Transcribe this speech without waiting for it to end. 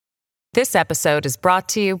This episode is brought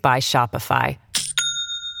to you by Shopify.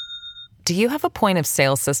 Do you have a point of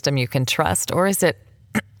sale system you can trust, or is it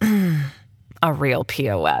a real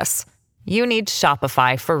POS? You need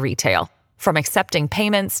Shopify for retail. From accepting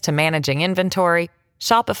payments to managing inventory,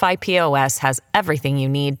 Shopify POS has everything you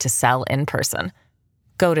need to sell in person.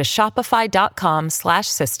 Go to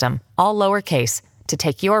shopify.com/system, all lowercase, to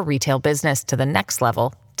take your retail business to the next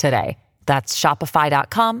level today. That's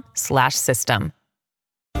shopify.com/system.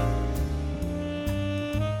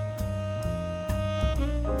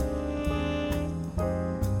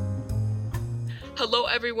 Hello,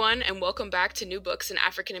 everyone, and welcome back to New Books in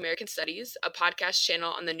African American Studies, a podcast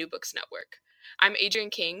channel on the New Books Network. I'm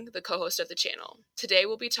Adrienne King, the co-host of the channel. Today,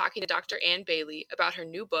 we'll be talking to Dr. Ann Bailey about her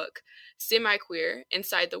new book, Semi-Queer: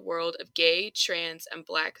 Inside the World of Gay, Trans, and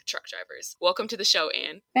Black Truck Drivers. Welcome to the show,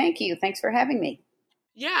 Ann. Thank you. Thanks for having me.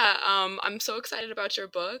 Yeah, I'm so excited about your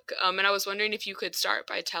book, and I was wondering if you could start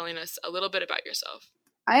by telling us a little bit about yourself.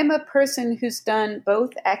 I am a person who's done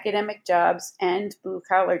both academic jobs and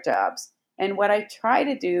blue-collar jobs. And what I try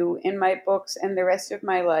to do in my books and the rest of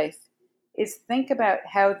my life is think about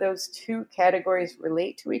how those two categories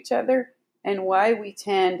relate to each other and why we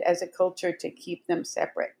tend as a culture to keep them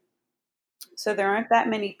separate. So there aren't that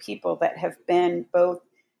many people that have been both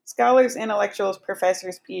scholars, intellectuals,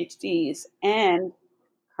 professors, PhDs, and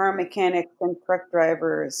car mechanics and truck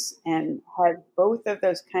drivers and have both of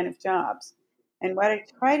those kind of jobs. And what I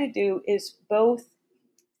try to do is both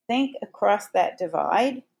think across that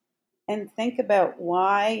divide and think about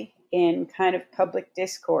why in kind of public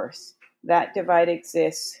discourse that divide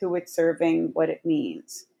exists, who it's serving, what it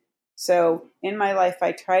means. So in my life,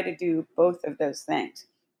 I try to do both of those things.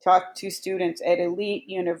 Talk to students at elite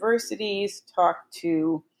universities, talk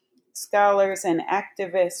to scholars and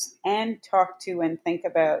activists, and talk to and think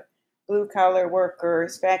about blue-collar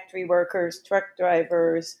workers, factory workers, truck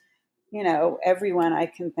drivers, everyone I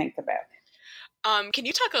can think about. Can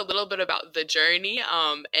you talk a little bit about the journey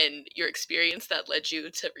and your experience that led you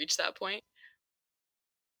to reach that point?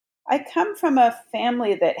 I come from a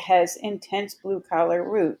family that has intense blue-collar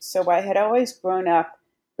roots, so I had always grown up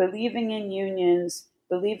believing in unions,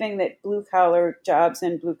 believing that blue-collar jobs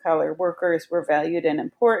and blue-collar workers were valued and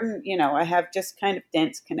important. I have just kind of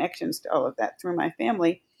dense connections to all of that through my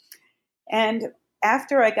family. And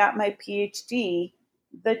after I got my PhD,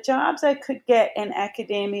 the jobs I could get in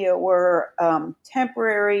academia were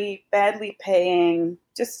temporary, badly paying.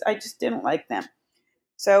 I just didn't like them.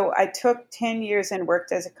 So I took 10 years and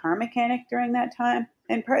worked as a car mechanic during that time.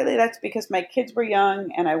 And partly that's because my kids were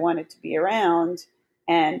young and I wanted to be around.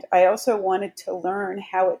 And I also wanted to learn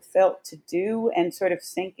how it felt to do and sort of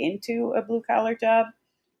sink into a blue-collar job.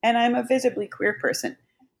 And I'm a visibly queer person.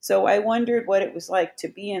 So I wondered what it was like to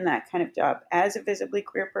be in that kind of job as a visibly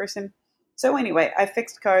queer person. So anyway, I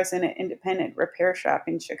fixed cars in an independent repair shop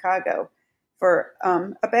in Chicago for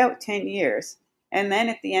about 10 years. And then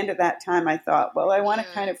at the end of that time, I thought, well, I want to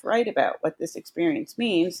kind of write about what this experience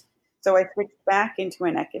means. So I switched back into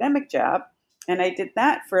an academic job, and I did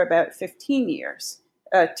that for about 15 years.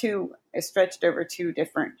 I stretched over two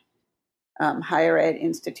different higher ed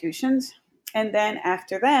institutions. And then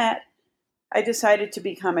after that, I decided to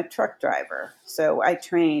become a truck driver. So I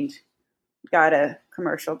trained, got a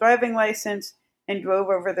commercial driving license, and drove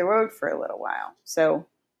over the road for a little while. So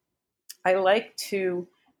I like to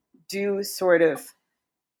do sort of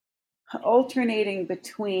alternating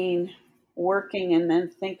between working and then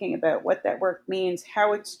thinking about what that work means,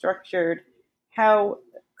 how it's structured, how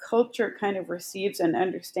culture kind of receives and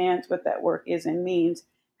understands what that work is and means,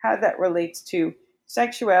 how that relates to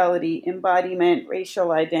sexuality, embodiment,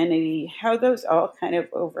 racial identity, how those all kind of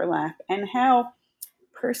overlap, and how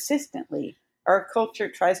persistently our culture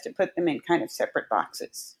tries to put them in kind of separate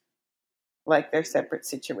boxes, like they're separate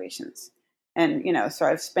situations. And, so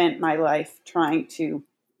I've spent my life trying to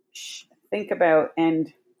think about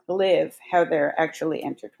and live how they're actually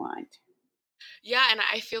intertwined. Yeah, and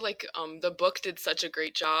I feel like the book did such a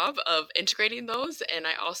great job of integrating those. And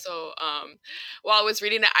I also, while I was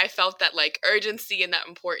reading it, I felt that like urgency and that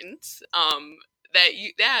importance that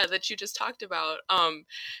you just talked about.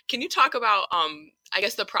 Can you talk about I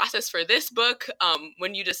guess the process for this book,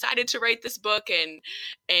 when you decided to write this book, and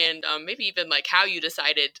maybe even like how you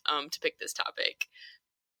decided to pick this topic?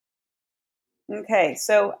 Okay,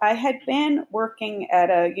 so I had been working at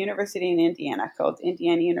a university in Indiana called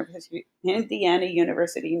Indiana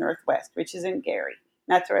University Northwest, which is in Gary.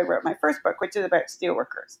 That's where I wrote my first book, which is about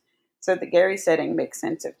steelworkers. So the Gary setting makes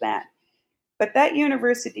sense of that. But that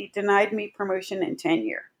university denied me promotion and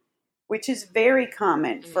tenure, which is very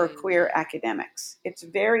common for queer academics. It's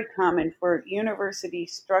very common for university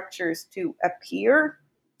structures to appear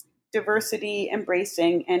diversity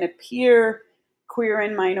embracing and appear queer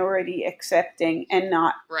and minority accepting and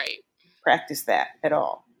not Right. practice that at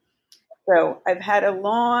all. So I've had a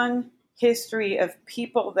long history of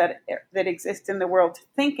people that exist in the world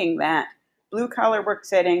thinking that blue collar work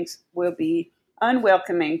settings will be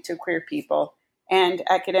unwelcoming to queer people and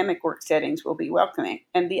academic work settings will be welcoming.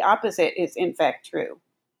 And the opposite is in fact true.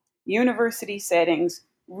 University settings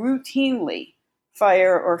routinely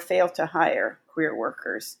fire or fail to hire queer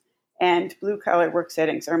workers, and blue collar work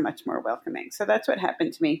settings are much more welcoming. So that's what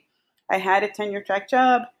happened to me. I had a tenure track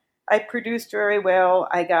job. I produced very well.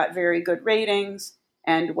 I got very good ratings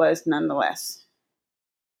and was nonetheless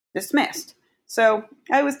dismissed. So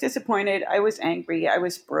I was disappointed. I was angry. I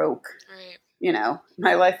was broke. Right. You know,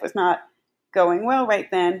 my life was not going well right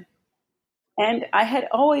then. And I had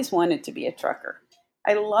always wanted to be a trucker.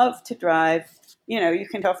 I love to drive. You know, you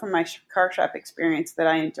can tell from my car shop experience that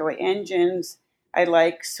I enjoy engines. I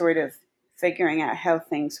like sort of figuring out how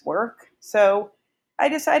things work. So I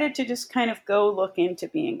decided to just kind of go look into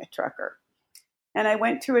being a trucker. And I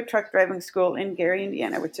went to a truck driving school in Gary,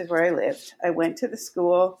 Indiana, which is where I lived. I went to the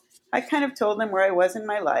school. I kind of told them where I was in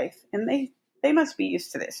my life. And they must be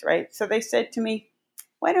used to this, right? So they said to me,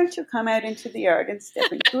 why don't you come out into the yard and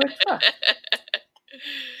step into a truck?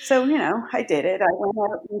 So, you know, I did it. I went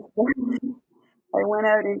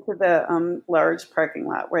out into the large parking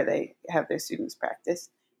lot where they have their students practice.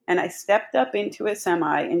 And I stepped up into a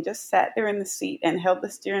semi and just sat there in the seat and held the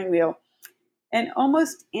steering wheel. And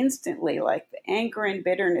almost instantly, like the anger and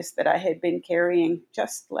bitterness that I had been carrying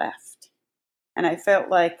just left. And I felt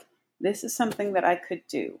like this is something that I could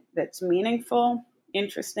do that's meaningful,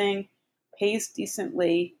 interesting, pays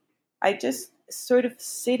decently. I just sort of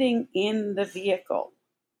sitting in the vehicle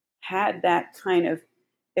had that kind of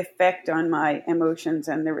effect on my emotions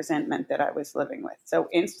and the resentment that I was living with. So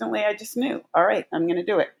instantly I just knew, all right, I'm going to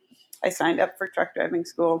do it. I signed up for truck driving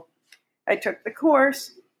school. I took the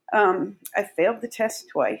course. I failed the test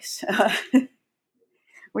twice,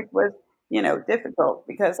 which was, you know, difficult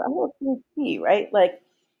because I was PhD, right? Like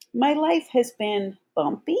my life has been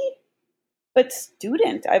bumpy, but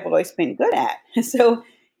student I've always been good at. So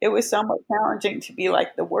it was somewhat challenging to be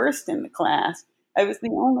like the worst in the class. I was the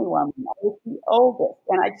only woman. I was the oldest,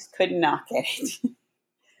 and I just could not get it.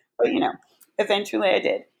 But, you know, eventually I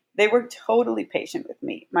did. They were totally patient with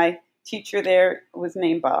me. My teacher there was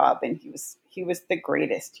named Bob, and he was the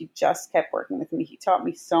greatest. He just kept working with me. He taught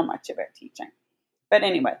me so much about teaching. But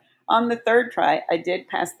anyway, on the third try, I did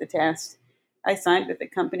pass the test. I signed with a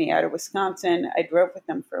company out of Wisconsin. I drove with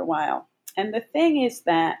them for a while. And the thing is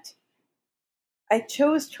that I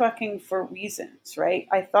chose trucking for reasons, right?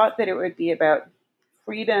 I thought that it would be about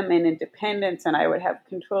freedom and independence, and I would have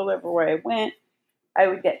control over where I went. I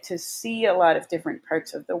would get to see a lot of different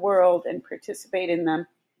parts of the world and participate in them.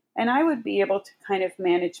 And I would be able to kind of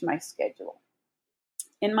manage my schedule.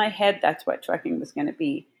 In my head, that's what trucking was going to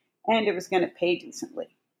be. And it was going to pay decently.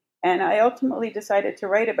 And I ultimately decided to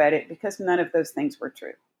write about it because none of those things were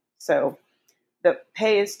true. So the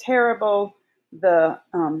pay is terrible. The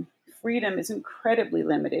freedom is incredibly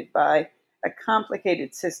limited by a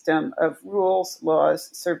complicated system of rules, laws,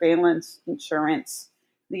 surveillance, insurance.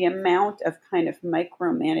 The amount of kind of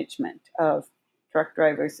micromanagement of truck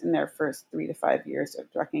drivers in their first 3 to 5 years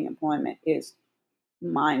of trucking employment is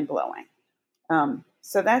mind-blowing.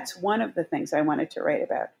 So that's one of the things I wanted to write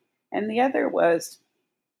about. And the other was,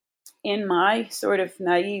 in my sort of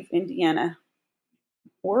naive Indiana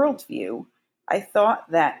worldview, I thought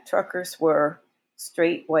that truckers were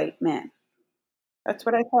straight white men. That's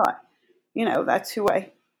what I thought. You know, that's who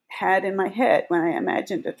I had in my head when I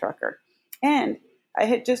imagined a trucker. And I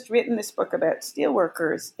had just written this book about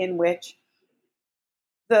steelworkers in which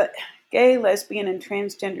the gay, lesbian, and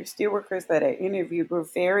transgender steelworkers that I interviewed were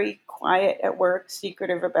very quiet at work,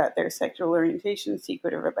 secretive about their sexual orientation,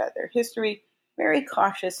 secretive about their history, very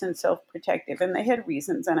cautious and self-protective. And they had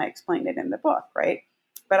reasons, and I explained it in the book, right?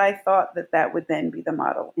 But I thought that that would then be the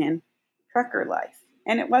model in trucker life.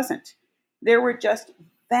 And it wasn't. There were just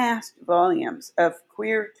vast volumes of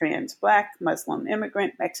queer, trans, Black, Muslim,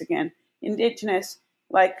 immigrant, Mexican, Indigenous.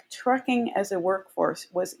 Like trucking as a workforce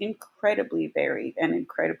was incredibly varied and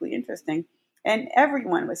incredibly interesting. And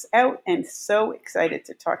everyone was out and so excited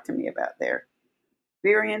to talk to me about their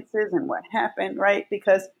experiences and what happened, right?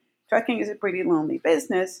 Because trucking is a pretty lonely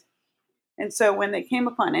business. And so when they came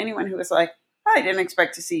upon anyone who was like, I didn't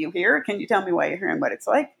expect to see you here. Can you tell me why you're here and what it's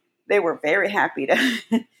like? They were very happy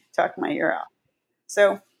to talk my ear off.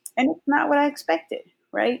 So, and it's not what I expected,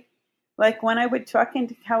 right? Like when I would truck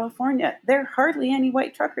into California, there are hardly any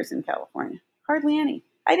white truckers in California. Hardly any.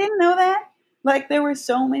 I didn't know that. Like there were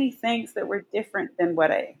so many things that were different than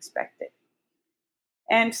what I expected.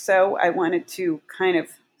 And so I wanted to kind of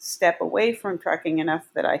step away from trucking enough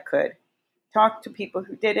that I could talk to people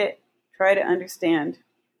who did it, try to understand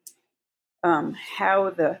how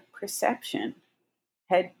the perception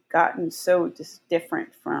had gotten so just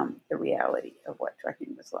different from the reality of what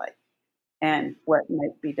trucking was like and what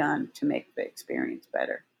might be done to make the experience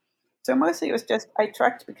better. So mostly it was just I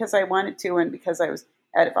trucked because I wanted to and because I was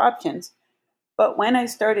out of options. But when I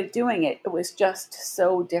started doing it, it was just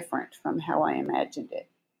so different from how I imagined it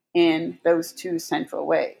in those two central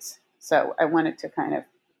ways. So I wanted to kind of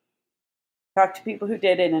talk to people who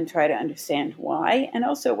did it and try to understand why and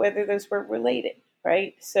also whether those were related,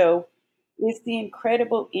 right? So is the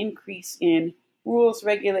incredible increase in rules,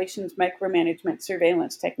 regulations, micromanagement,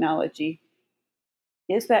 surveillance technology,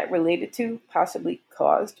 is that related to, possibly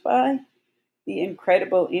caused by, the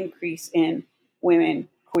incredible increase in women,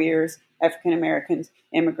 queers, African Americans,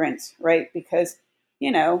 immigrants, right? Because,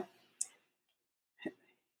 you know,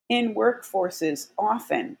 in workforces,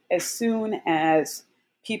 often as soon as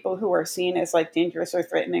people who are seen as like dangerous or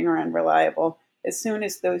threatening or unreliable, as soon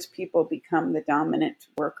as those people become the dominant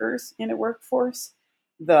workers in a workforce,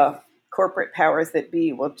 the corporate powers that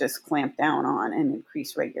be will just clamp down on and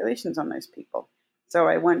increase regulations on those people. So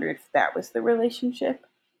I wondered if that was the relationship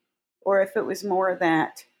or if it was more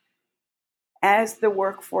that as the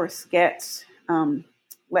workforce gets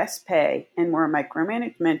less pay and more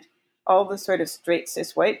micromanagement, all the sort of straight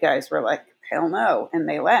cis white guys were like, hell no. And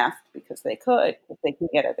they laughed because they could, if they could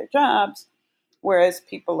get other jobs. Whereas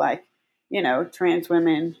people like, you know, trans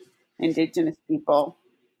women, indigenous people,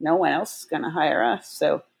 no one else is going to hire us.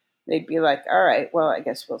 So they'd be like, all right, well, I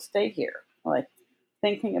guess we'll stay here. Like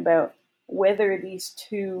thinking about whether these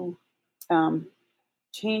two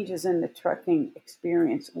changes in the trucking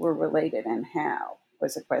experience were related and how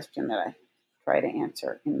was a question that I try to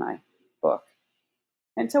answer in my book.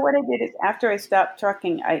 And so what I did is after I stopped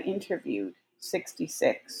trucking, I interviewed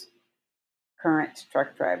 66 current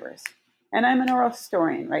truck drivers. And I'm an oral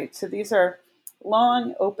historian, right? So these are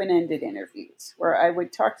long, open-ended interviews where I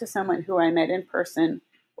would talk to someone who I met in person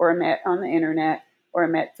or met on the internet or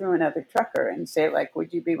met through another trucker and say, like,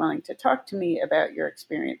 would you be willing to talk to me about your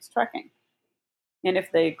experience trucking? And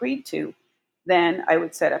if they agreed to, then I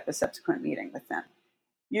would set up a subsequent meeting with them,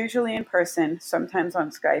 usually in person, sometimes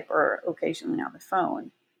on Skype or occasionally on the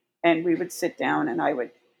phone. And we would sit down and I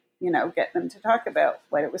would, you know, get them to talk about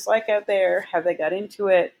what it was like out there, how they got into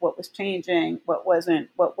it, what was changing, what wasn't,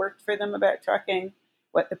 what worked for them about trucking,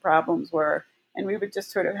 what the problems were. And we would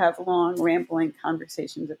just sort of have long, rambling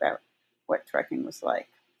conversations about what trucking was like.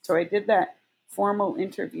 So I did that formal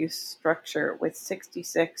interview structure with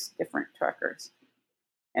 66 different truckers.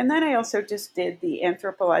 And then I also just did the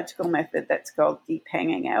anthropological method that's called deep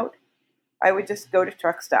hanging out. I would just go to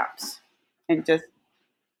truck stops and just,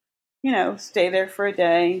 you know, stay there for a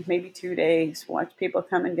day, maybe 2 days, watch people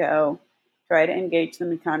come and go, try to engage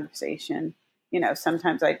them in conversation. You know,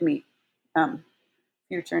 sometimes I'd meet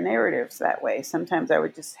future narratives that way. Sometimes I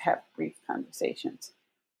would just have brief conversations.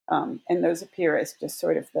 And those appear as just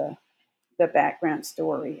sort of the background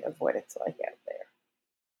story of what it's like out there.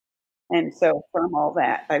 And so from all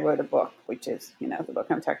that, I wrote a book, which is, you know, the book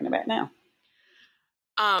I'm talking about now.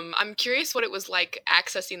 I'm curious what it was like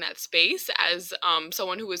accessing that space as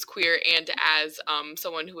someone who is queer and as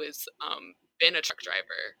someone who has been a truck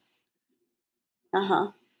driver.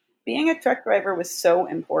 Uh-huh. Being a truck driver was so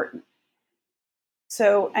important.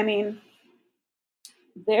 So, I mean,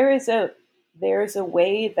 there is a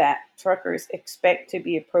way that truckers expect to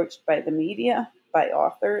be approached by the media, by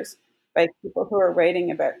authors, by people who are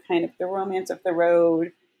writing about kind of the romance of the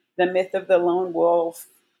road, the myth of the lone wolf.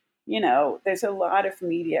 You know, there's a lot of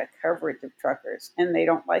media coverage of truckers and they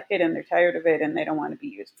don't like it and they're tired of it and they don't want to be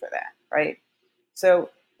used for that, right? So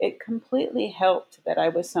it completely helped that I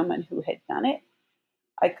was someone who had done it.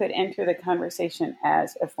 I could enter the conversation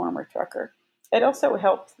as a former trucker. It also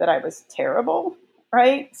helped that I was terrible,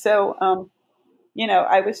 right? So, you know,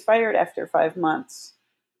 I was fired after 5 months,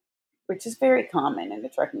 which is very common in the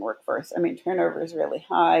trucking workforce. I mean, turnover is really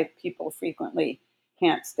high. People frequently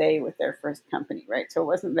can't stay with their first company, right? So it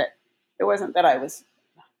wasn't that I was,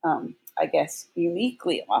 I guess,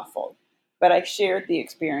 uniquely awful, but I shared the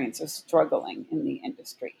experience of struggling in the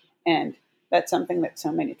industry, and that's something that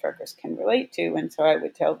so many truckers can relate to. And so I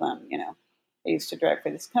would tell them, you know, I used to drive for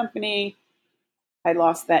this company. I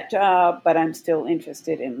lost that job, but I'm still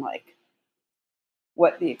interested in like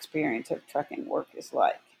what the experience of trucking work is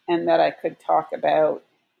like, and that I could talk about,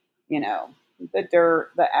 you know, the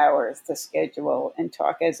dirt, the hours, the schedule, and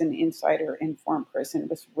talk as an insider, informed person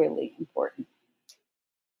was really important.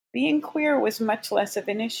 being queer was much less of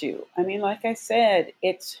an issue. I mean, like I said,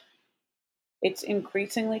 it's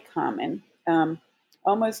increasingly common.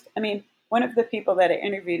 Almost, I mean, one of the people that I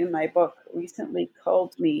interviewed in my book recently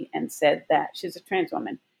called me and said that she's a trans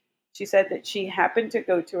woman. She said that she happened to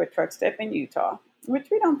go to a truck stop in Utah, which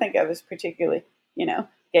we don't think of as particularly,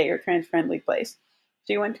 gay or trans friendly place.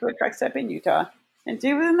 She went to a truck stop in Utah and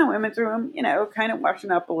she was in the women's room, kind of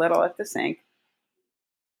washing up a little at the sink,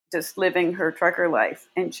 just living her trucker life.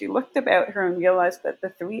 And she looked about her and realized that the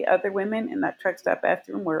three other women in that truck stop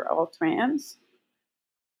bathroom were all trans.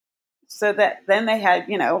 So that then they had,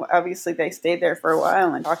 obviously they stayed there for a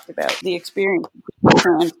while and talked about the experience of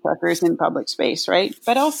trans truckers in public space, right?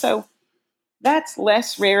 But also, that's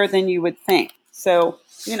less rare than you would think. So,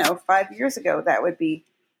 5 years ago, that would be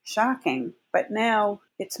shocking. But now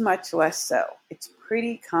it's much less so. It's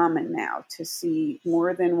pretty common now to see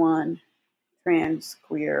more than one trans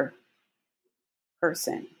queer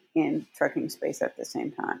person in trucking space at the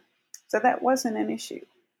same time. So that wasn't an issue,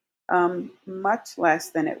 much less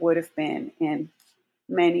than it would have been in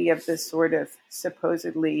many of the sort of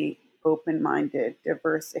supposedly open-minded,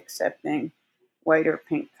 diverse, accepting, white or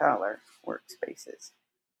pink collar workspaces.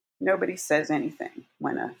 Nobody says anything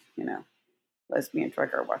when a lesbian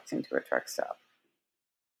trucker walks into a truck stop.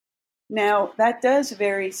 Now that does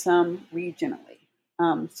vary some regionally.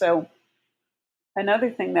 So another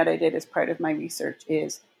thing that I did as part of my research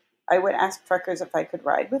is I would ask truckers if I could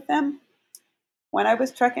ride with them. When I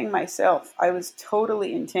was trucking myself, I was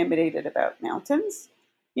totally intimidated about mountains.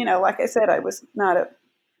 Like I said, I was not a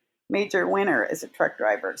major winner as a truck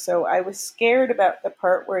driver. So I was scared about the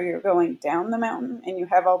part where you're going down the mountain and you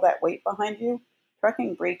have all that weight behind you.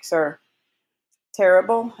 Trucking brakes are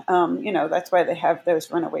terrible. That's why they have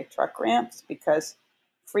those runaway truck ramps, because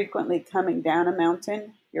frequently coming down a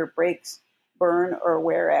mountain, your brakes burn or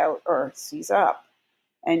wear out or seize up.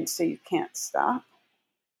 And so you can't stop.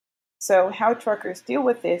 So how truckers deal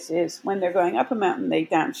with this is when they're going up a mountain, they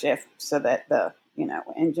downshift so that the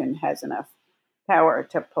engine has enough power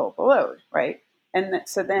to pull the load, right? And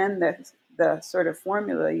so then the sort of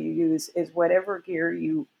formula you use is whatever gear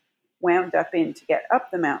you wound up in to get up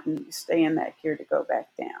the mountain, you stay in that gear to go back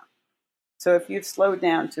down. So if you've slowed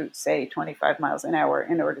down to, say, 25 miles an hour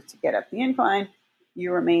in order to get up the incline,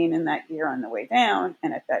 you remain in that gear on the way down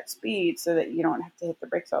and at that speed so that you don't have to hit the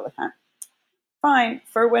brakes all the time. Fine.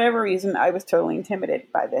 For whatever reason, I was totally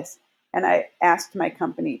intimidated by this. And I asked my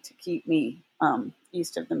company to keep me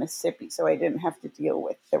east of the Mississippi so I didn't have to deal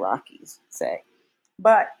with the Rockies, say.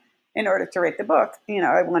 But in order to write the book,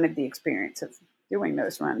 I wanted the experience of doing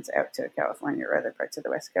those runs out to California or other parts of the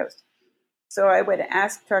West Coast. So I would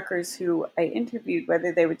ask truckers who I interviewed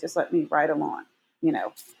whether they would just let me ride along,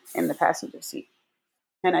 in the passenger seat.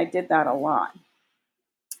 And I did that a lot.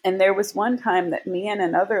 And there was one time that me and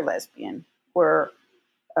another lesbian were,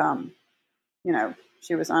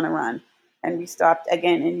 she was on a run, and we stopped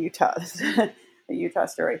again in Utah. This is a Utah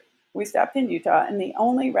story. We stopped in Utah, and the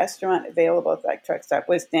only restaurant available at that truck stop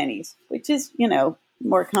was Denny's, which is,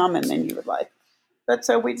 more common than you would like. But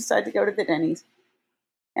so we decided to go to the Denny's.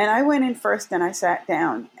 And I went in first and I sat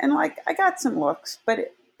down. And I got some looks, but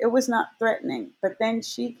it was not threatening. But then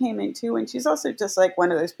she came in too, and she's also just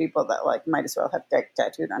one of those people that might as well have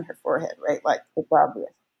tattooed on her forehead, right? It's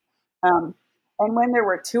obvious. And when there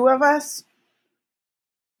were two of us,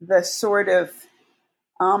 the sort of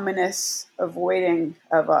ominous avoiding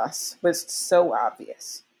of us was so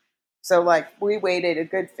obvious. So we waited a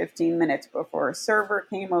good 15 minutes before a server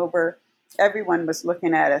came over. Everyone was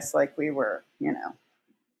looking at us like we were,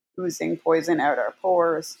 oozing poison out our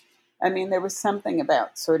pores. I mean, there was something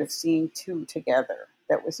about sort of seeing two together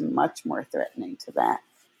that was much more threatening to that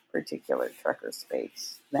particular trucker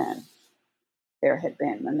space than there had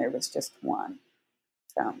been when there was just one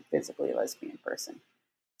physically lesbian person.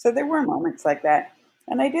 So there were moments like that.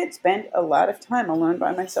 And I did spend a lot of time alone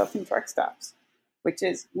by myself in truck stops, which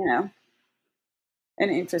is, an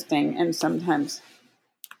interesting and sometimes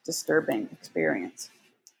disturbing experience.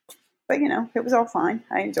 But, it was all fine.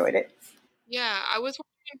 I enjoyed it. Yeah, I was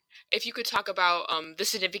wondering if you could talk about the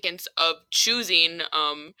significance of choosing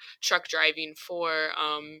truck driving for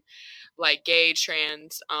gay,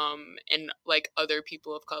 trans, and other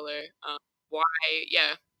people of color. Why,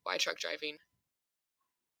 why truck driving?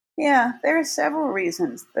 Yeah, there are several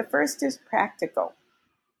reasons. The first is practical.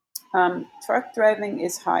 Truck driving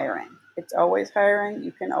is hiring. It's always hiring.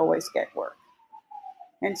 You can always get work.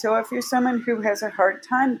 And so if you're someone who has a hard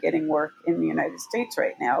time getting work in the United States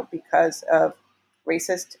right now because of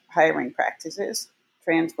racist hiring practices,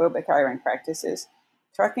 transphobic hiring practices,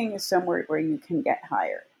 trucking is somewhere where you can get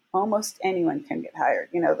hired. almost anyone can get hired.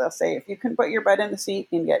 They'll say, if you can put your butt in the seat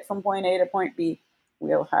and get from point A to point B,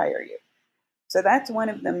 we'll hire you. So that's one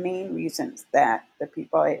of the main reasons that the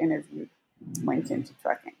people I interviewed went into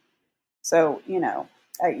trucking. So,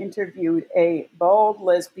 I interviewed a bald,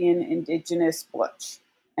 lesbian, indigenous butch.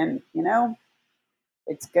 And,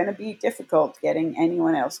 it's going to be difficult getting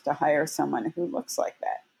anyone else to hire someone who looks like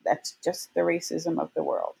that. That's just the racism of the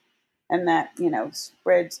world. And that,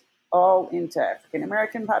 spreads all into African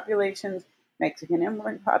American populations, Mexican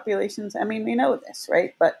immigrant populations. I mean, we know this,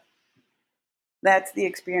 right? But that's the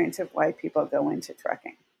experience of why people go into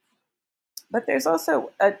trucking. But there's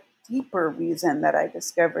also a deeper reason that I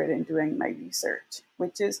discovered in doing my research,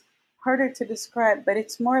 which is harder to describe, but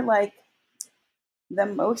it's more like the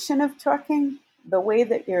motion of trucking, the way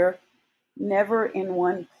that you're never in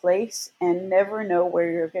one place and never know where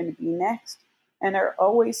you're going to be next, and are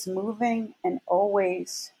always moving and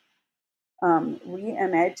always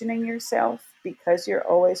reimagining yourself because you're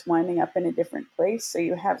always winding up in a different place. So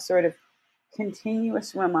you have sort of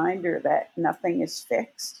continuous reminder that nothing is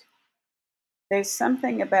fixed. There's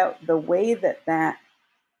something about the way that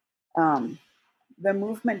the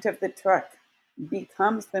movement of the truck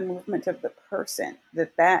becomes the movement of the person,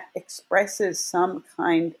 that expresses some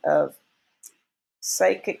kind of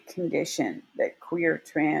psychic condition that queer,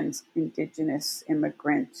 trans, indigenous,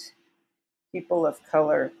 immigrant, people of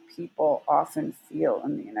color people often feel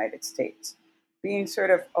in the United States. Being sort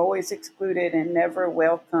of always excluded and never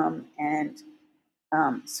welcome and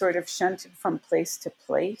sort of shunted from place to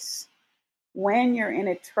place. When you're in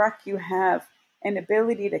a truck, you have an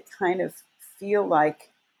ability to kind of feel like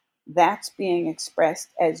that's being expressed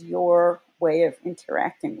as your way of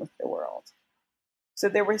interacting with the world. So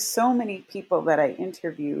there were so many people that I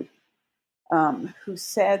interviewed who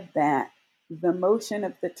said that the motion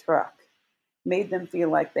of the truck made them feel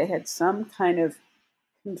like they had some kind of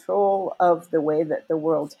control of the way that the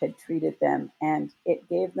world had treated them, and it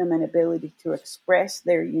gave them an ability to express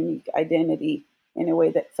their unique identity in a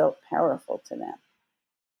way that felt powerful to them.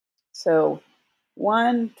 So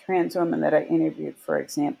one trans woman that I interviewed, for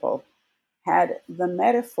example, had the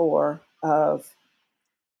metaphor of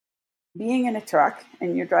being in a truck,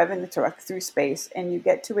 and you're driving the truck through space, and you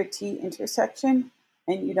get to a T intersection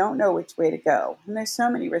and you don't know which way to go. And there's so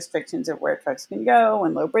many restrictions of where trucks can go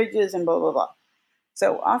and low bridges and blah, blah, blah.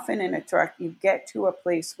 So often in a truck, you get to a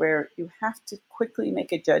place where you have to quickly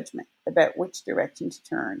make a judgment about which direction to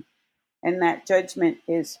turn. And that judgment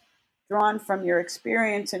is drawn from your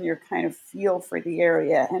experience and your kind of feel for the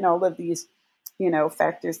area and all of these,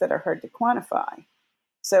 factors that are hard to quantify.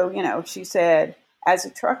 So, she said, as a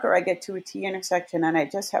trucker, I get to a T intersection and I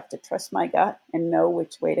just have to trust my gut and know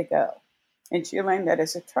which way to go. And she learned that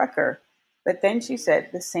as a trucker. But then she said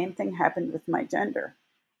the same thing happened with my gender.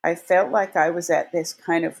 I felt like I was at this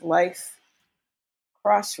kind of life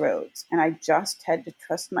crossroads, and I just had to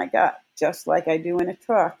trust my gut, just like I do in a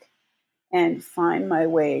truck, and find my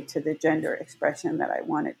way to the gender expression that I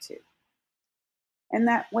wanted to. And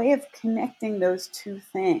that way of connecting those two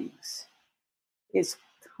things is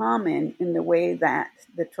common in the way that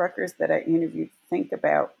the truckers that I interviewed think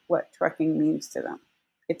about what trucking means to them.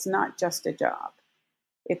 It's not just a job.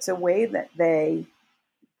 It's a way that they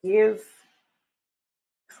give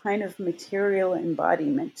kind of material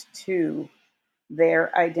embodiment to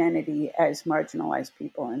their identity as marginalized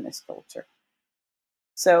people in this culture.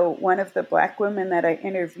 So one of the Black women that I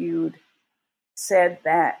interviewed said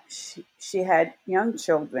that she had young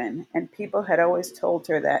children, and people had always told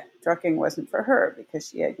her that trucking wasn't for her because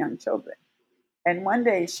she had young children. And one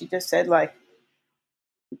day she just said,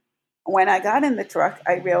 when I got in the truck,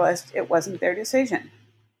 I realized it wasn't their decision.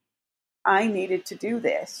 I needed to do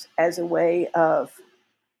this as a way of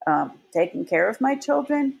taking care of my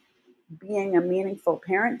children, being a meaningful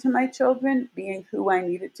parent to my children, being who I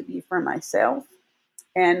needed to be for myself.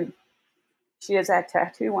 And she has that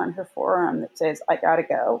tattoo on her forearm that says, I gotta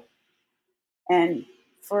go. And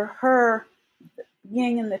for her,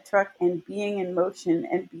 being in the truck and being in motion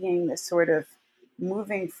and being the sort of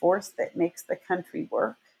moving force that makes the country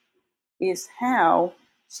work is how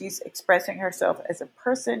she's expressing herself as a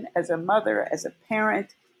person, as a mother, as a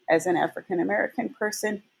parent, as an African American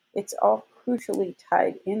person. It's all crucially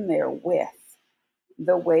tied in there with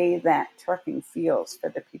the way that trucking feels for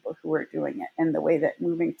the people who are doing it, and the way that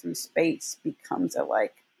moving through space becomes a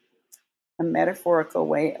metaphorical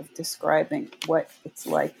way of describing what it's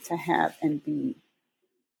like to have and be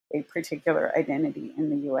a particular identity in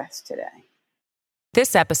the U.S. today.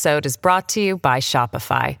 This episode is brought to you by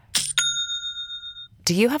Shopify.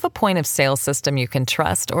 Do you have a point of sale system you can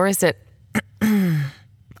trust, or is it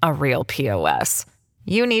a real POS?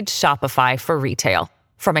 You need Shopify for retail.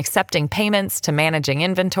 From accepting payments to managing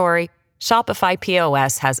inventory, Shopify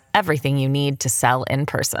POS has everything you need to sell in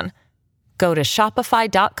person. Go to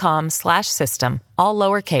shopify.com/system, all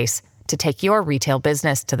lowercase, to take your retail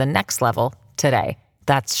business to the next level today.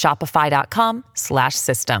 That's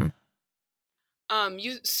shopify.com/system.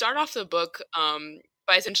 You start off the book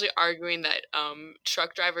by essentially arguing that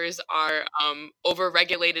truck drivers are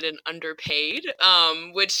overregulated and underpaid,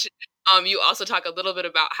 which you also talk a little bit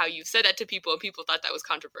about how you said that to people and people thought that was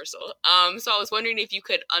controversial. So I was wondering if you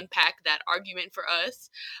could unpack that argument for us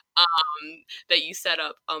that you set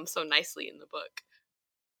up so nicely in the book.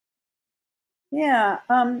 Yeah,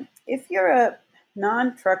 if you're a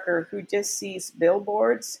non-trucker who just sees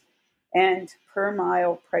billboards and per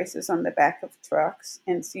mile prices on the back of trucks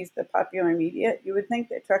and sees the popular media, you would think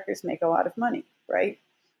that truckers make a lot of money, right?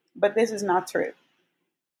 But this is not true.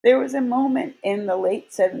 There was a moment in the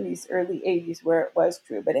late 70s, early 80s where it was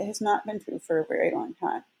true, but it has not been true for a very long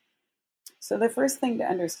time. So the first thing to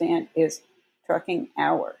understand is trucking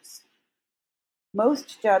hours.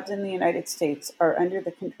 Most jobs in the United States are under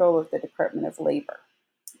the control of the Department of Labor.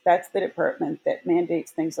 That's the department that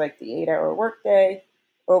mandates things like the 8-hour workday,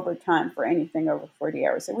 overtime for anything over 40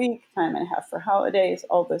 hours a week, time and a half for holidays,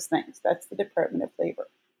 all those things. That's the Department of Labor.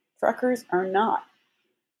 Truckers are not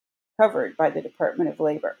covered by the Department of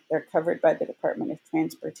Labor. They're covered by the Department of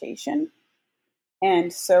Transportation.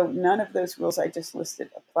 And so none of those rules I just listed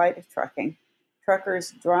apply to trucking.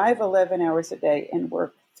 Truckers drive 11 hours a day and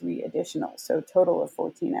work 3 additional, so a total of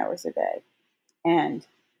 14 hours a day. And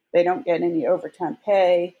they don't get any overtime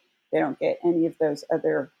pay. They don't get any of those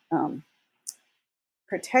other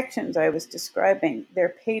protections I was describing. They're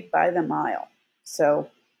paid by the mile. So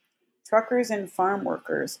truckers and farm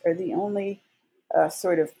workers are the only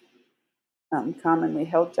sort of commonly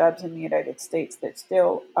held jobs in the United States that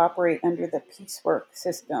still operate under the piecework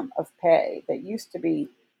system of pay that used to be,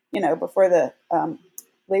 before the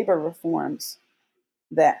labor reforms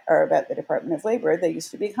that are about the Department of Labor, they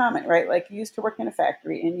used to be common, right? Like you used to work in a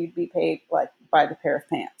factory and you'd be paid like by the pair of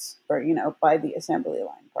pants or, by the assembly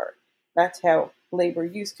line part. That's how labor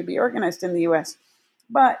used to be organized in the US.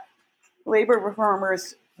 But labor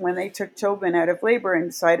reformers, when they took children out of labor and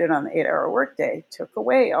decided on the 8-hour workday, took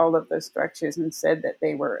away all of those structures and said that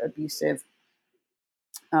they were abusive.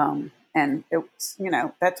 And it's,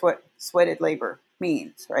 that's what sweated labor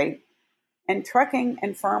means, right? And trucking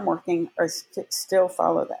and farm working are still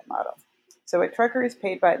follow that model. So a trucker is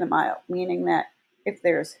paid by the mile, meaning that if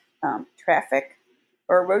there's traffic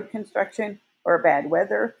or road construction or bad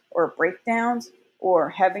weather or breakdowns or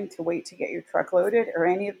having to wait to get your truck loaded or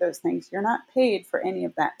any of those things, you're not paid for any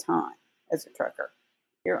of that time as a trucker.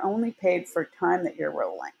 You're only paid for time that you're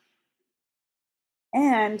rolling.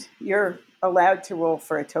 And you're allowed to roll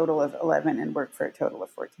for a total of 11 and work for a total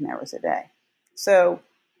of 14 hours a day. So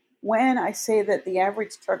when I say that the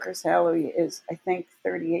average trucker salary is, I think,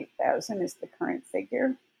 $38,000 is the current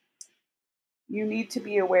figure, you need to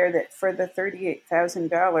be aware that for the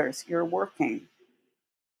 $38,000, you're working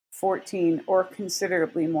 14 or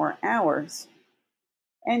considerably more hours,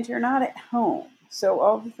 and you're not at home. So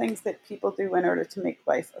all the things that people do in order to make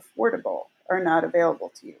life affordable are not available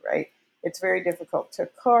to you, right? It's very difficult to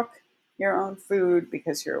cook your own food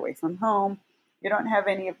because you're away from home. You don't have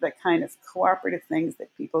any of the kind of cooperative things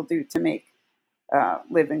that people do to make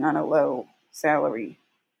living on a low salary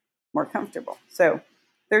more comfortable. So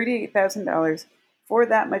 $38,000 for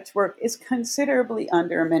that much work is considerably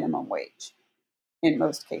under minimum wage in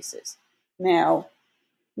most cases. Now,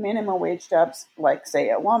 minimum wage jobs, like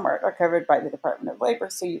say at Walmart, are covered by the Department of Labor,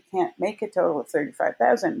 so you can't make a total of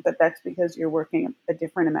 $35,000, but that's because you're working a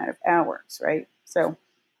different amount of hours, right? So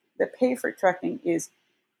the pay for trucking is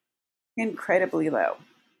incredibly low.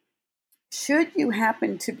 Should you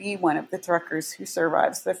happen to be one of the truckers who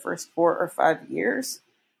survives the first 4 or 5 years,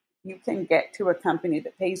 you can get to a company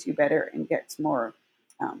that pays you better and gets more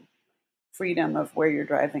freedom of where you're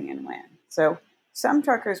driving and when. So some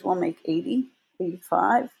truckers will make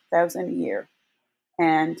 $85,000 a year,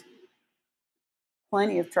 and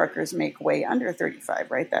plenty of truckers make way under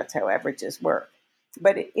 35, right? That's how averages work.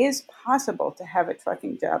 But it is possible to have a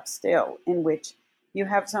trucking job still in which you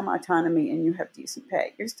have some autonomy and you have decent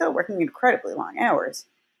pay. You're still working incredibly long hours,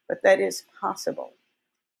 but that is possible.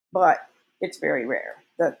 But it's very rare.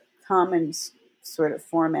 The common sort of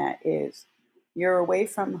format is you're away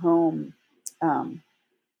from home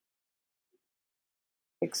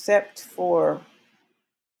except for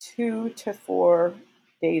 2 to 4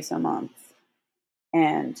 days a month.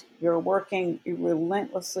 And you're working a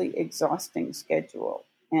relentlessly exhausting schedule,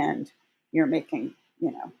 and you're making,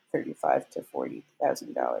 $35,000 to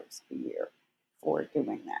 $40,000 a year for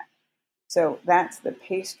doing that. So that's the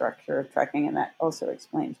pay structure of trucking, and that also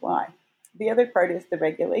explains why. The other part is the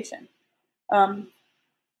regulation. Until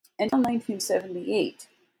 1978,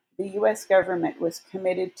 the US government was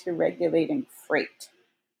committed to regulating freight.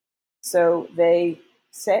 So they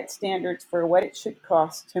set standards for what it should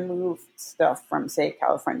cost to move stuff from, say,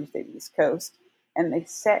 California to the East Coast, and they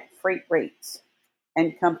set freight rates,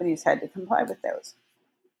 and companies had to comply with those.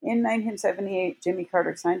 In 1978, Jimmy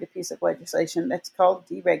Carter signed a piece of legislation that's called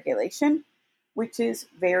deregulation, which is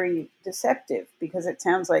very deceptive because it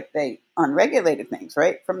sounds like they unregulated things,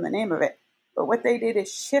 right, from the name of it. But what they did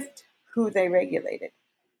is shift who they regulated.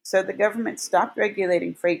 So the government stopped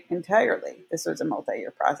regulating freight entirely. This was a multi-year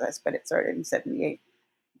process, but it started in 78.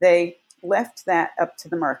 They left that up to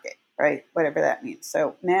the market, right, whatever that means.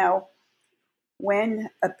 So now when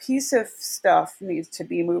a piece of stuff needs to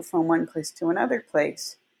be moved from one place to another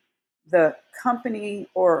place, the company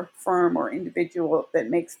or firm or individual that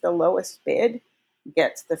makes the lowest bid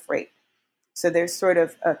gets the freight. So there's sort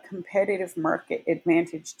of a competitive market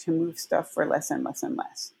advantage to move stuff for less and less and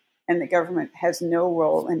less. And the government has no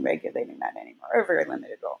role in regulating that anymore, or a very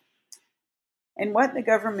limited role. And what the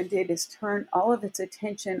government did is turn all of its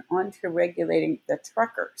attention onto regulating the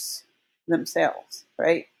truckers themselves,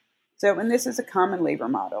 right? So, and this is a common labor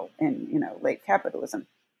model in, late capitalism.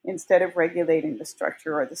 Instead of regulating the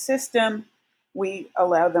structure or the system, we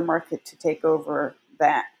allow the market to take over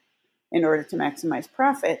that in order to maximize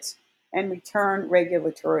profits, and we turn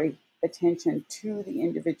regulatory attention to the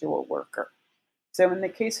individual worker. So in the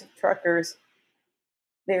case of truckers,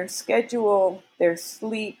 their schedule, their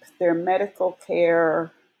sleep, their medical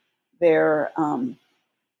care, their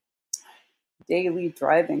daily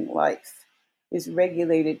driving life is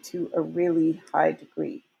regulated to a really high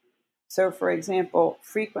degree. So, for example,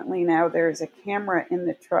 frequently now there is a camera in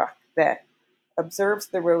the truck that observes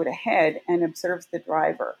the road ahead and observes the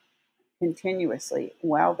driver continuously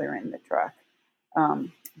while they're in the truck.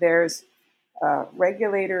 There's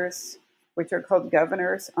regulators, which are called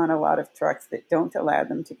governors, on a lot of trucks that don't allow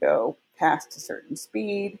them to go past a certain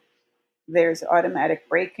speed. There's automatic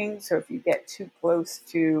braking, so if you get too close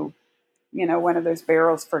to, one of those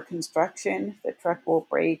barrels for construction, the truck will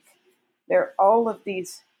brake. There are all of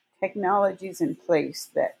these technologies in place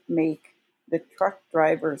that make the truck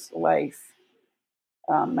driver's life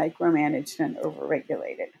micromanaged and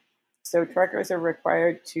overregulated. So truckers are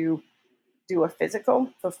required to do a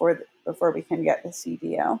physical before we can get the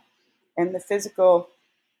CDL, and the physical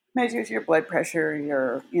measures your blood pressure,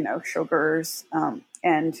 your sugars,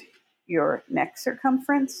 and your neck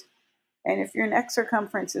circumference. And if your neck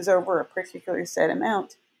circumference is over a particular set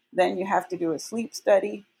amount, then you have to do a sleep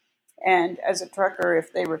study. And as a trucker,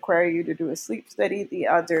 if they require you to do a sleep study, the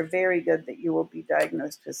odds are very good that you will be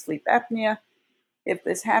diagnosed with sleep apnea. If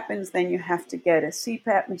this happens, then you have to get a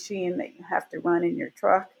CPAP machine that you have to run in your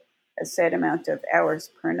truck a set amount of hours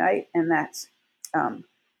per night, and that's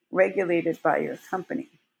regulated by your company.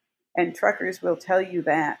 And truckers will tell you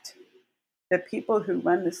that the people who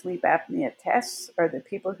run the sleep apnea tests are the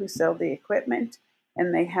people who sell the equipment,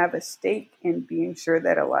 and they have a stake in being sure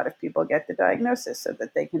that a lot of people get the diagnosis so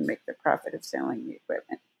that they can make the profit of selling the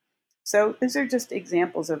equipment. So these are just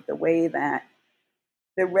examples of the way that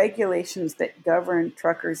the regulations that govern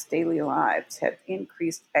truckers' daily lives have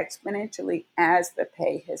increased exponentially as the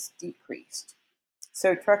pay has decreased.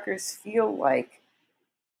 So truckers feel like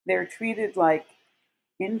they're treated like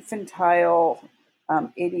infantile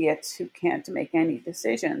idiots who can't make any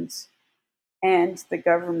decisions. And the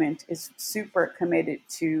government is super committed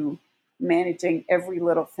to managing every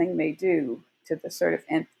little thing they do to the sort of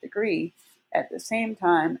nth degree, at the same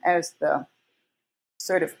time as the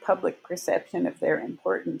sort of public perception of their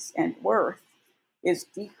importance and worth is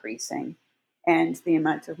decreasing, and the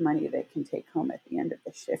amount of money they can take home at the end of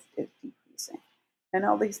the shift is decreasing. And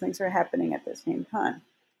all these things are happening at the same time.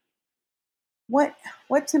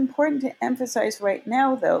 What's important to emphasize right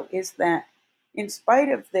now, though, is that in spite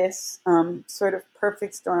of this sort of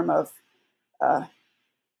perfect storm of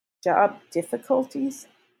job difficulties,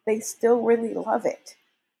 they still really love it.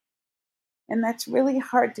 And that's really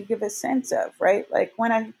hard to give a sense of, right? Like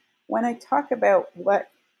when I talk about what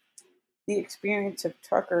the experience of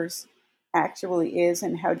truckers actually is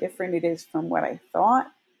and how different it is from what I thought,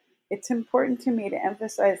 it's important to me to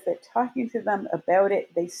emphasize that talking to them about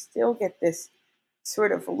it, they still get this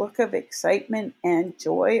sort of look of excitement and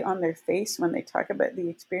joy on their face when they talk about the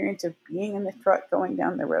experience of being in the truck going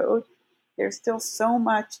down the road. There's still so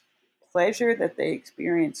much pleasure that they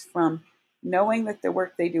experience from knowing that the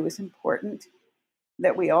work they do is important,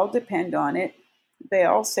 that we all depend on it. They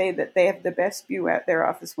all say that they have the best view out their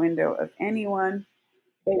office window of anyone.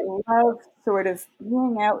 They love sort of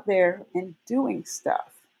being out there and doing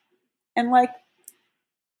stuff. And like,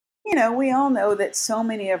 we all know that so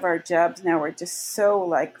many of our jobs now are just so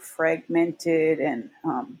like fragmented and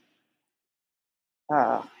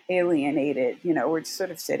alienated. We're just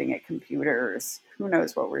sort of sitting at computers. Who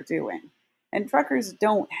knows what we're doing? And truckers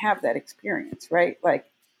don't have that experience, right? Like,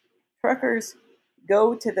 truckers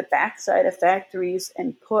go to the backside of factories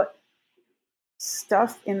and put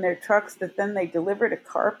stuff in their trucks that then they deliver to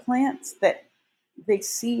car plants that they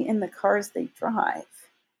see in the cars they drive.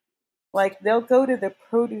 Like, they'll go to the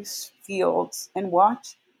produce fields and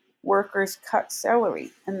watch workers cut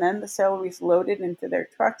celery, and then the celery's loaded into their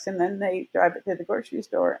trucks, and then they drive it to the grocery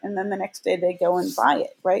store, and then the next day they go and buy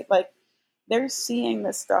it, right? Like, they're seeing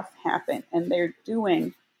this stuff happen, and they're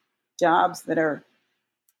doing jobs that are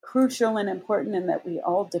crucial and important and that we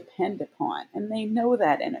all depend upon. And they know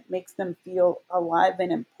that, and it makes them feel alive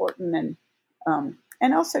and important.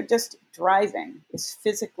 And also, just driving is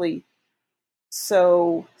physically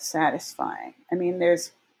so satisfying. I mean,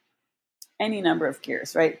 there's any number of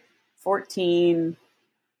gears, right? 14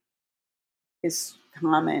 is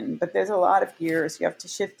common, but there's a lot of gears. You have to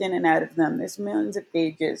shift in and out of them. There's millions of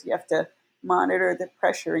gauges. You have to monitor the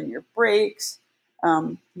pressure in your brakes.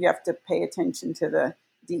 You have to pay attention to the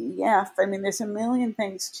DEF. I mean, there's a million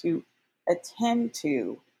things to attend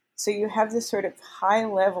to. So you have this sort of high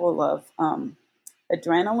level of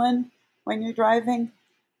adrenaline when you're driving.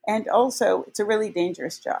 And also, it's a really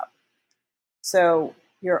dangerous job. So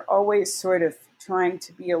you're always sort of trying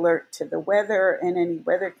to be alert to the weather and any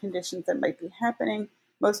weather conditions that might be happening.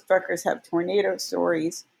 Most truckers have tornado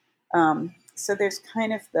stories. So there's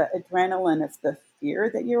kind of the adrenaline of the fear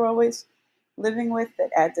that you're always living with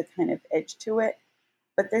that adds a kind of edge to it.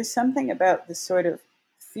 But there's something about the sort of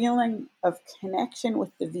feeling of connection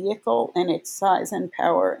with the vehicle and its size and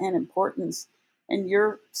power and importance. And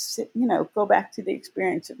go back to the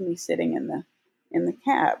experience of me sitting in the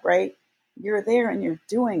cab, right? You're there and you're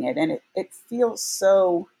doing it, and it feels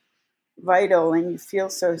so vital, and you feel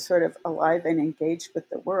so sort of alive and engaged with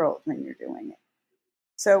the world when you're doing it.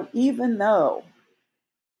 So even though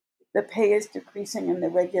the pay is decreasing and the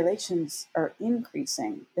regulations are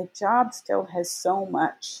increasing, the job still has so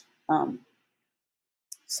much to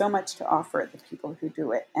offer the people who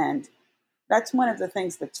do it. And that's one of the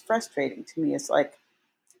things that's frustrating to me, is like,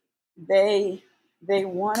 they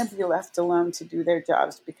want to be left alone to do their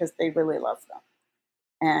jobs because they really love them.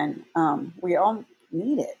 And we all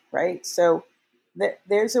need it, right? So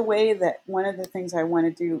there's a way that one of the things I want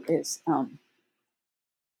to do is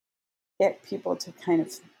get people to kind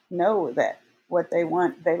of know that what they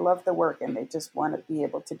want, they love the work, and they just want to be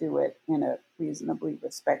able to do it in a reasonably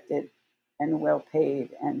respected and well paid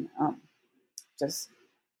and just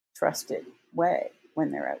trusted way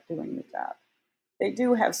when they're out doing the job. They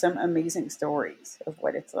do have some amazing stories of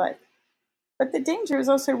what it's like. But the danger is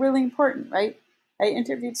also really important, right? I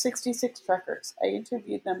interviewed 66 truckers. I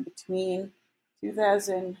interviewed them between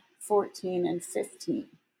 2014 and 15.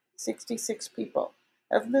 66 people.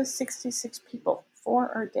 Of those 66 people,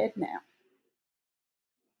 4 are dead now.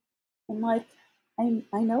 And like,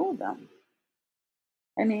 I know them.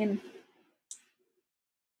 I mean,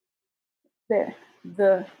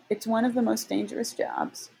 it's one of the most dangerous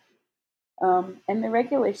jobs, and the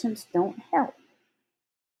regulations don't help.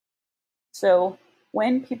 So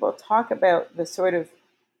when people talk about the sort of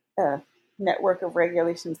network of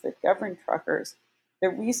regulations that govern truckers, the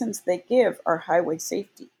reasons they give are highway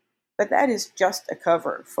safety. But that is just a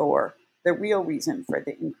cover for the real reason for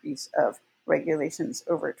the increase of regulations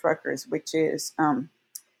over truckers, which is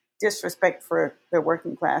disrespect for the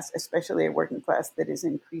working class, especially a working class that is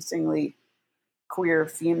increasingly queer,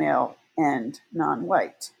 female, and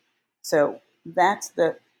non-white. So that's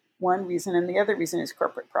the one reason. And the other reason is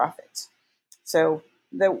corporate profits. So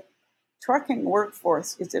the trucking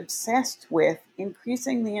workforce is obsessed with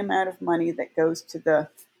increasing the amount of money that goes to the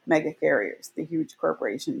mega carriers, the huge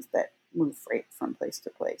corporations that move freight from place to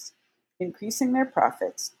place, increasing their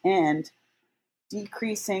profits and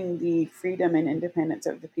decreasing the freedom and independence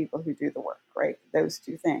of the people who do the work, right? Those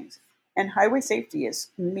two things. And highway safety is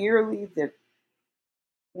merely the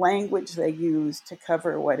language they use to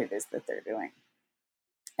cover what it is that they're doing.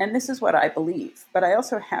 And this is what I believe, but I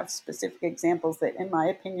also have specific examples that, in my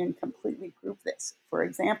opinion, completely prove this. For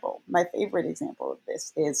example, my favorite example of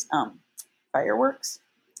this is fireworks.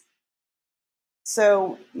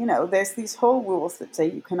 So, there's these whole rules that say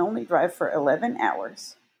you can only drive for 11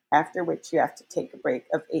 hours, after which you have to take a break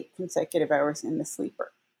of 8 consecutive hours in the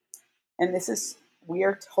sleeper. And we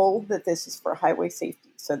are told that this is for highway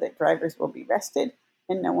safety, so that drivers will be rested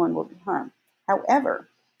and no one will be harmed. However,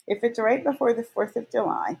 if it's right before the 4th of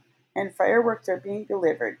July and fireworks are being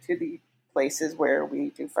delivered to the places where we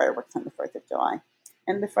do fireworks on the 4th of July,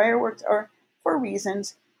 and the fireworks are, for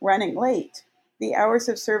reasons, running late, the hours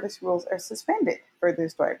of service rules are suspended for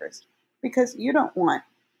those drivers, because you don't want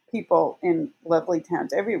people in lovely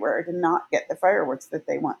towns everywhere to not get the fireworks that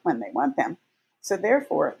they want when they want them. So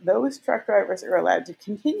therefore, those truck drivers are allowed to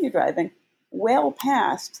continue driving well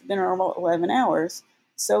past the normal 11 hours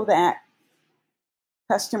so that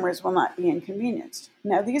customers will not be inconvenienced.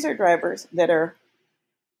 Now, these are drivers that are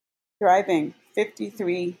driving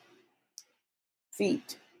 53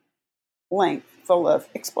 feet length full of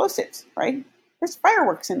explosives, right? There's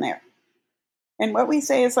fireworks in there. And what we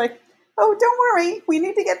say is like, oh, don't worry, we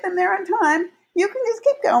need to get them there on time. You can just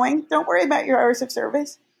keep going. Don't worry about your hours of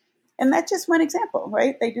service. And that's just one example,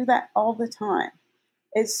 right? They do that all the time.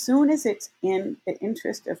 As soon as it's in the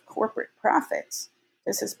interest of corporate profits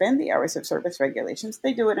to suspend the hours of service regulations,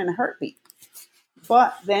 they do it in a heartbeat.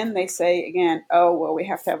 But then they say again, oh, well, we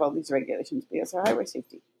have to have all these regulations because of highway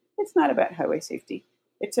safety. It's not about highway safety.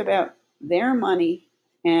 It's about their money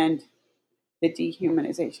and the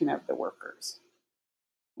dehumanization of the workers,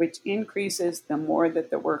 which increases the more that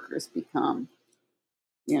the workers become,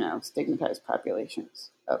 stigmatized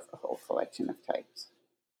populations of a whole collection of types.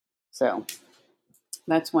 So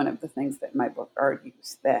that's one of the things that my book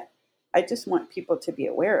argues, that I just want people to be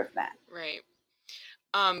aware of that. Right.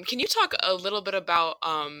 Can you talk a little bit about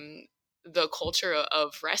the culture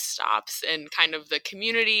of rest stops and kind of the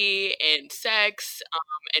community and sex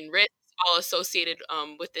and risks all associated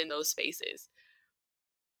within those spaces?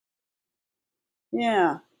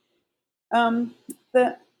 Yeah.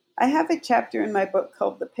 I have a chapter in my book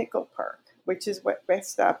called The Pickle Park, which is what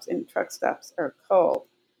rest stops and truck stops are called.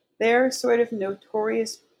 They're sort of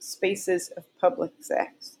notorious spaces of public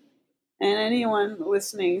sex. And anyone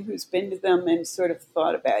listening who's been to them and sort of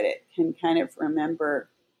thought about it can kind of remember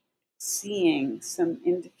seeing some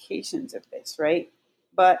indications of this, right?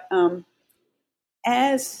 But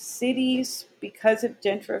as cities, because of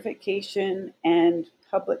gentrification and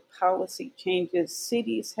public policy changes,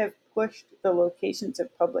 cities have pushed the locations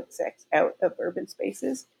of public sex out of urban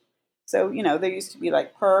spaces. So, there used to be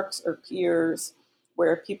like parks or piers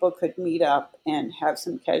where people could meet up and have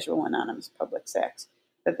some casual, anonymous public sex.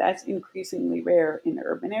 But that's increasingly rare in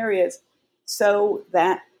urban areas. So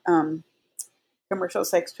that commercial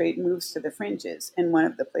sex trade moves to the fringes. And one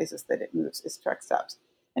of the places that it moves is truck stops.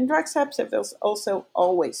 And truck stops have also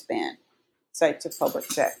always been sites of public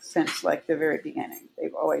sex since like the very beginning.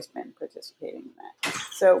 They've always been participating in that.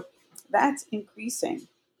 So that's increasing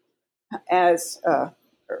as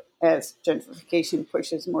gentrification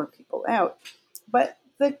pushes more people out. But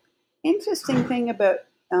the interesting thing about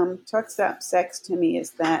truck stop sex to me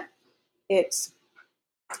is that it's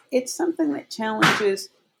something that challenges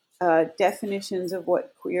definitions of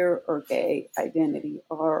what queer or gay identity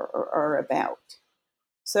are or are about.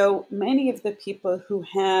 So many of the people who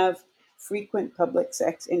have frequent public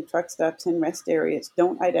sex in truck stops and rest areas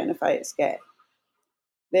don't identify as gay.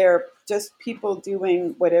 They're just people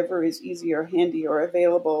doing whatever is easy or handy or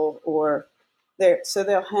available, so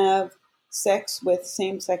they'll have sex with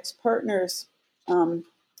same-sex partners,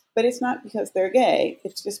 but it's not because they're gay.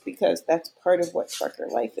 It's just because that's part of what trucker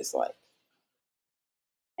life is like.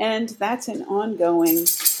 And that's an ongoing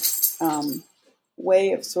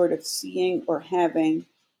way of sort of seeing or having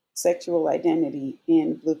sexual identity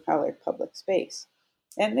in blue-collar public space.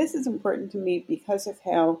 And this is important to me because of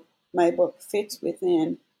how my book fits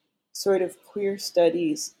within sort of queer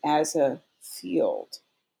studies as a field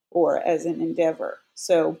or as an endeavor.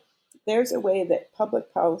 So there's a way that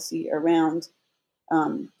public policy around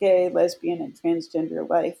gay, lesbian, and transgender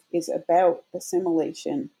life is about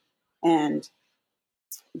assimilation and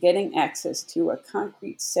getting access to a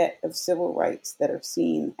concrete set of civil rights that are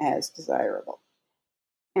seen as desirable.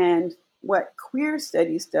 And what queer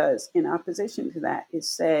studies does in opposition to that is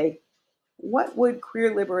say, what would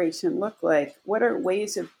queer liberation look like? What are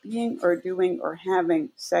ways of being or doing or having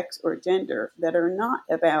sex or gender that are not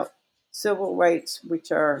about civil rights,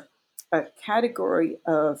 which are a category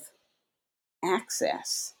of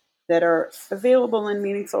access that are available and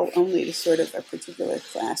meaningful only to sort of a particular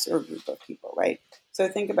class or group of people, right? So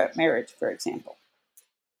think about marriage, for example.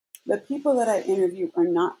 The people that I interview are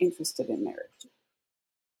not interested in marriage.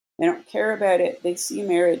 They don't care about it. They see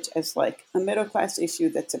marriage as like a middle class issue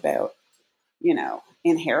that's about,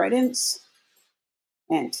 inheritance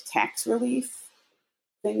and tax relief,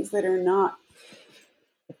 things that are not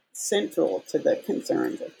central to the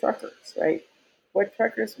concerns of truckers, right? What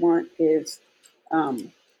truckers want is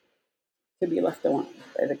to be left alone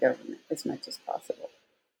by the government as much as possible.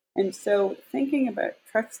 And so thinking about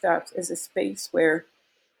truck stops as a space where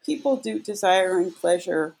people do desire and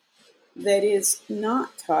pleasure that is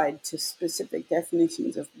not tied to specific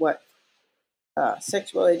definitions of what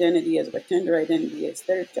sexual identity is, what gender identity is,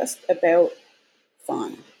 that are just about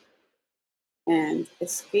fun and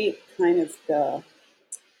escape kind of the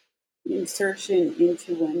insertion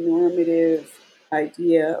into a normative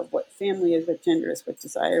idea of what family is, what gender is, what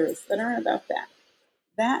desire is, that aren't about that.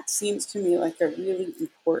 That seems to me like a really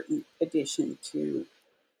important addition to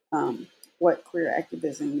what queer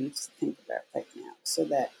activism needs to think about right now, so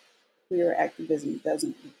that queer activism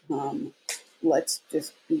doesn't become, let's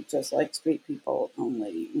just be just like straight people,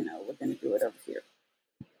 only, we're going to do it over here.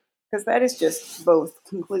 Because that is just both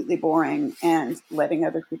completely boring and letting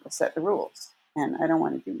other people set the rules. And I don't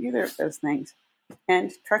want to do either of those things.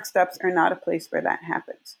 And truck stops are not a place where that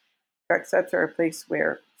happens. Truck stops are a place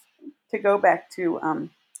where, to go back to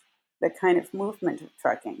the kind of movement of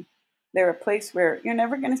trucking, they're a place where you're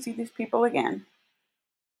never going to see these people again.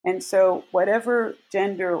 And so whatever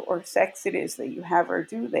gender or sex it is that you have or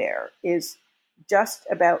do there is just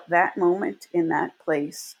about that moment in that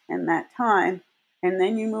place and that time. And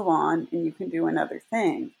then you move on and you can do another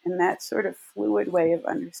thing. And that sort of fluid way of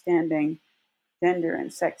understanding gender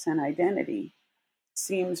and sex and identity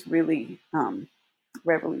seems really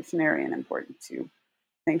revolutionary and important to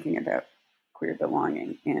thinking about queer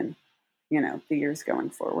belonging in, the years going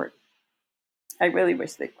forward. I really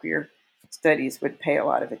wish that queer studies would pay a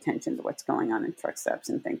lot of attention to what's going on in truck stops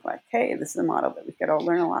and think like, hey, this is a model that we could all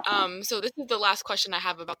learn a lot from. So this is the last question I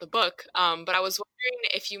have about the book, but I was wondering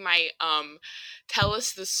if you might tell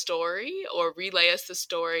us the story or relay us the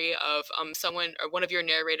story of someone or one of your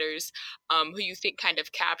narrators who you think kind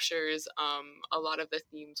of captures a lot of the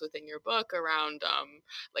themes within your book around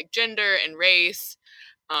like gender and race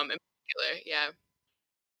in particular. Yeah.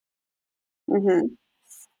 Mm-hmm.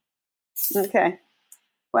 Okay.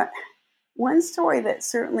 Well, one story that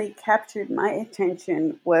certainly captured my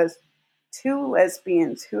attention was two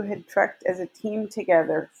lesbians who had trucked as a team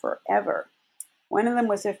together forever. One of them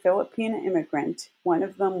was a Filipino immigrant. One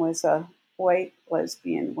of them was a white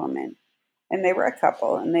lesbian woman. And they were a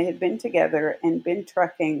couple, and they had been together and been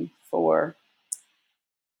trucking for,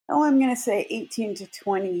 I'm going to say 18 to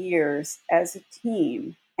 20 years as a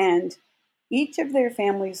team. And each of their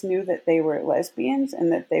families knew that they were lesbians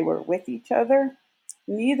and that they were with each other.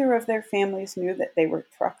 Neither of their families knew that they were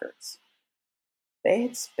truckers. They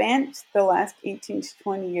had spent the last 18 to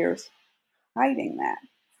 20 years hiding that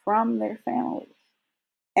from their families.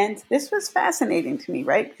 And this was fascinating to me,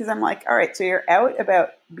 right? Because I'm like, all right, so you're out about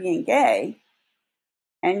being gay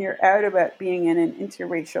and you're out about being in an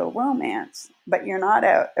interracial romance, but you're not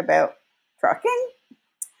out about trucking?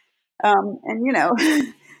 And,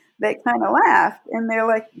 they kind of laughed and they're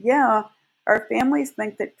like, yeah, our families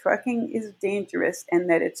think that trucking is dangerous and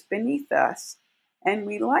that it's beneath us. And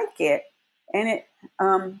we like it. And it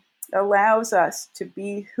allows us to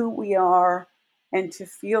be who we are and to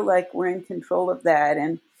feel like we're in control of that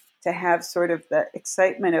and to have sort of the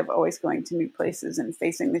excitement of always going to new places and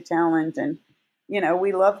facing the challenge. And,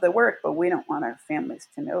 we love the work, but we don't want our families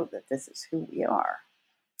to know that this is who we are.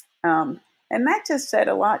 And that just said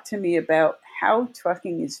a lot to me about how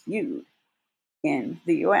trucking is viewed in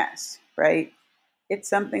the US, right? It's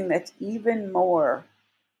something that's even more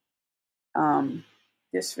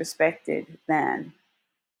disrespected than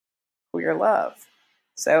queer love.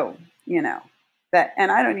 So, that,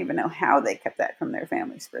 and I don't even know how they kept that from their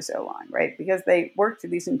families for so long, right? Because they worked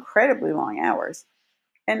these incredibly long hours.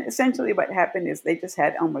 And essentially what happened is they just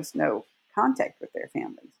had almost no contact with their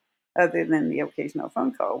families other than the occasional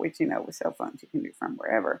phone call, which, with cell phones you can do from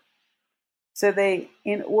wherever. So they,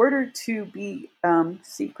 in order to be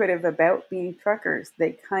secretive about being truckers,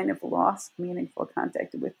 they kind of lost meaningful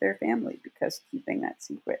contact with their family because keeping that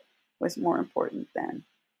secret was more important than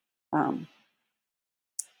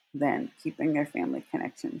keeping their family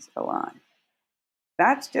connections alive.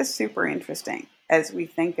 That's just super interesting as we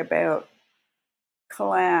think about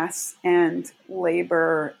class and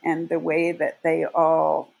labor and the way that they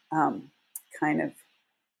all kind of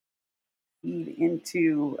feed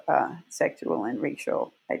into sexual and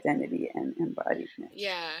racial identity and embodiment.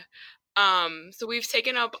 Yeah. So we've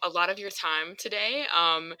taken up a lot of your time today.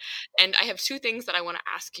 And I have two things that I want to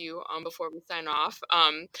ask you before we sign off.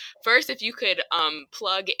 First, if you could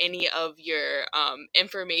plug any of your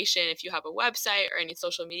information, if you have a website or any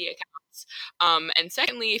social media accounts. And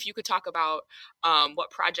secondly, if you could talk about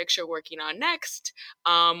what projects you're working on next,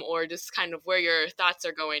 or just kind of where your thoughts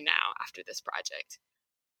are going now after this project.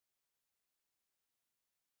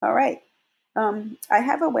 All right. I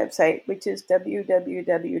have a website, which is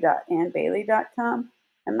www.annbailey.com.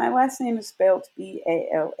 And my last name is spelled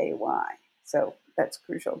Balay. So that's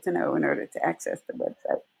crucial to know in order to access the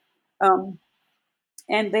website.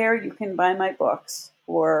 And there you can buy my books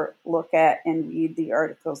or look at and read the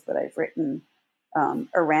articles that I've written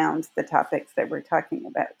around the topics that we're talking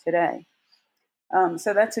about today.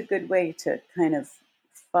 So that's a good way to kind of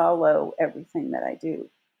follow everything that I do.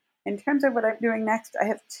 In terms of what I'm doing next, I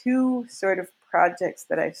have two sort of projects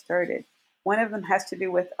that I've started. One of them has to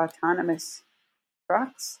do with autonomous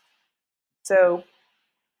trucks. So,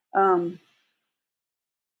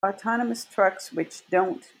 autonomous trucks which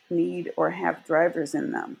don't need or have drivers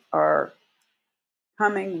in them are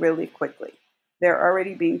coming really quickly. They're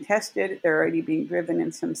already being tested, they're already being driven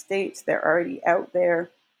in some states, they're already out there,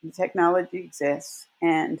 the technology exists.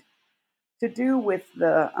 And to do with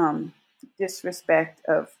the disrespect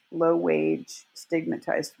of low wage,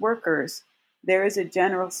 stigmatized workers, there is a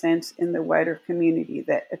general sense in the wider community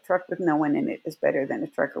that a truck with no one in it is better than a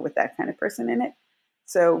trucker with that kind of person in it.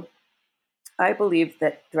 So I believe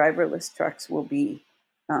that driverless trucks will be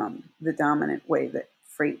the dominant way that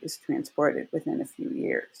freight is transported within a few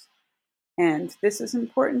years. And this is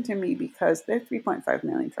important to me because there are 3.5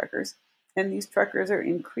 million truckers, and these truckers are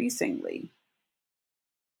increasingly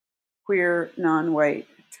queer, non-white,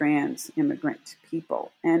 trans, immigrant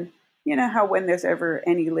people. And you know how when there's ever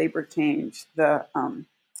any labor change, the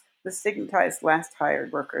stigmatized last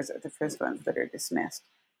hired workers are the first ones that are dismissed.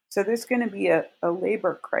 So there's going to be a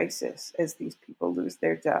labor crisis as these people lose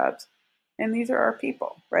their jobs. And these are our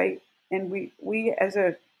people, right? And we as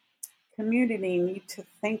a community need to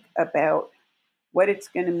think about what it's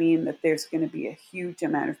going to mean that there's going to be a huge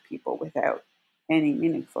amount of people without any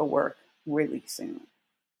meaningful work really soon.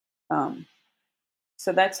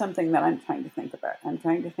 So that's something that I'm trying to think about. I'm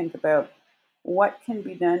trying to think about what can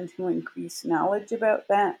be done to increase knowledge about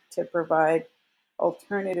that, to provide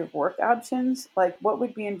alternative work options. Like what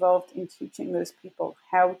would be involved in teaching those people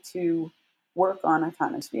how to work on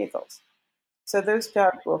autonomous vehicles? So those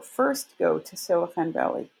jobs will first go to Silicon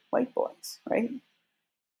Valley white boys, right?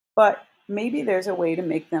 But maybe there's a way to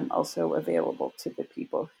make them also available to the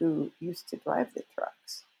people who used to drive the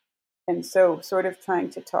trucks. And so sort of trying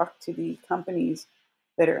to talk to the companies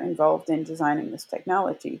that are involved in designing this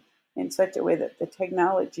technology in such a way that the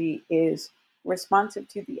technology is responsive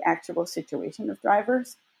to the actual situation of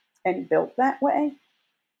drivers and built that way,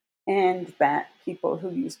 and that people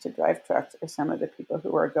who used to drive trucks are some of the people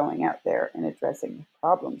who are going out there and addressing the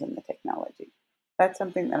problems in the technology. That's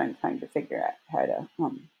something that I'm trying to figure out how to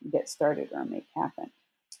get started or make happen.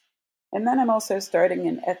 And then I'm also starting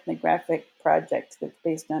an ethnographic project that's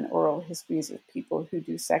based on oral histories of people who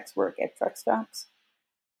do sex work at truck stops.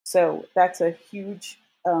 So that's a huge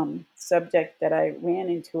subject that I ran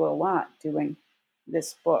into a lot doing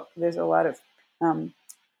this book. There's a lot of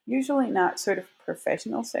usually not sort of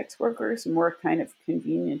professional sex workers, more kind of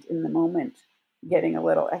convenient in the moment, getting a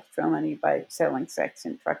little extra money by selling sex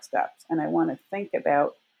in truck stops. And I want to think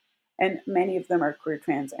about, and many of them are queer,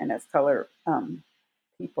 trans, and of color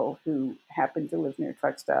people who happen to live near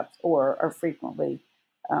truck stops or are frequently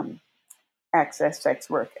access sex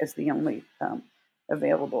work as the only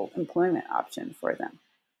available employment option for them.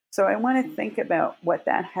 So I want to think about what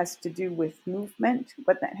that has to do with movement,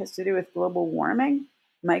 what that has to do with global warming,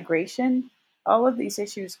 migration. All of these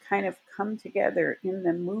issues kind of come together in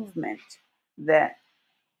the movement that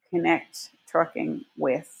connects trucking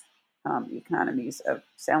with economies of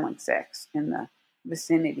selling sex in the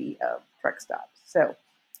vicinity of truck stops. So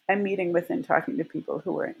I'm meeting with and talking to people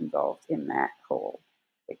who are involved in that whole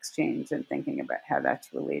exchange and thinking about how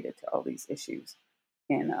that's related to all these issues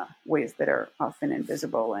in ways that are often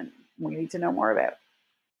invisible and we need to know more about.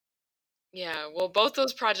 Yeah, well, both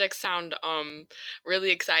those projects sound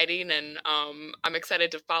really exciting, and I'm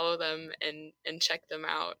excited to follow them and check them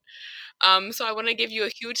out. So I want to give you a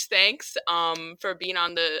huge thanks for being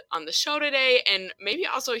on the show today, and maybe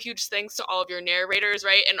also a huge thanks to all of your narrators,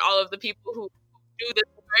 right, and all of the people who do this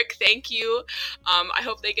work. Thank you. I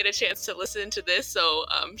hope they get a chance to listen to this, so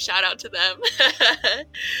shout out to them.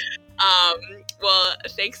 Well,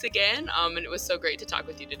 thanks again, and it was so great to talk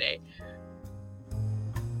with you today.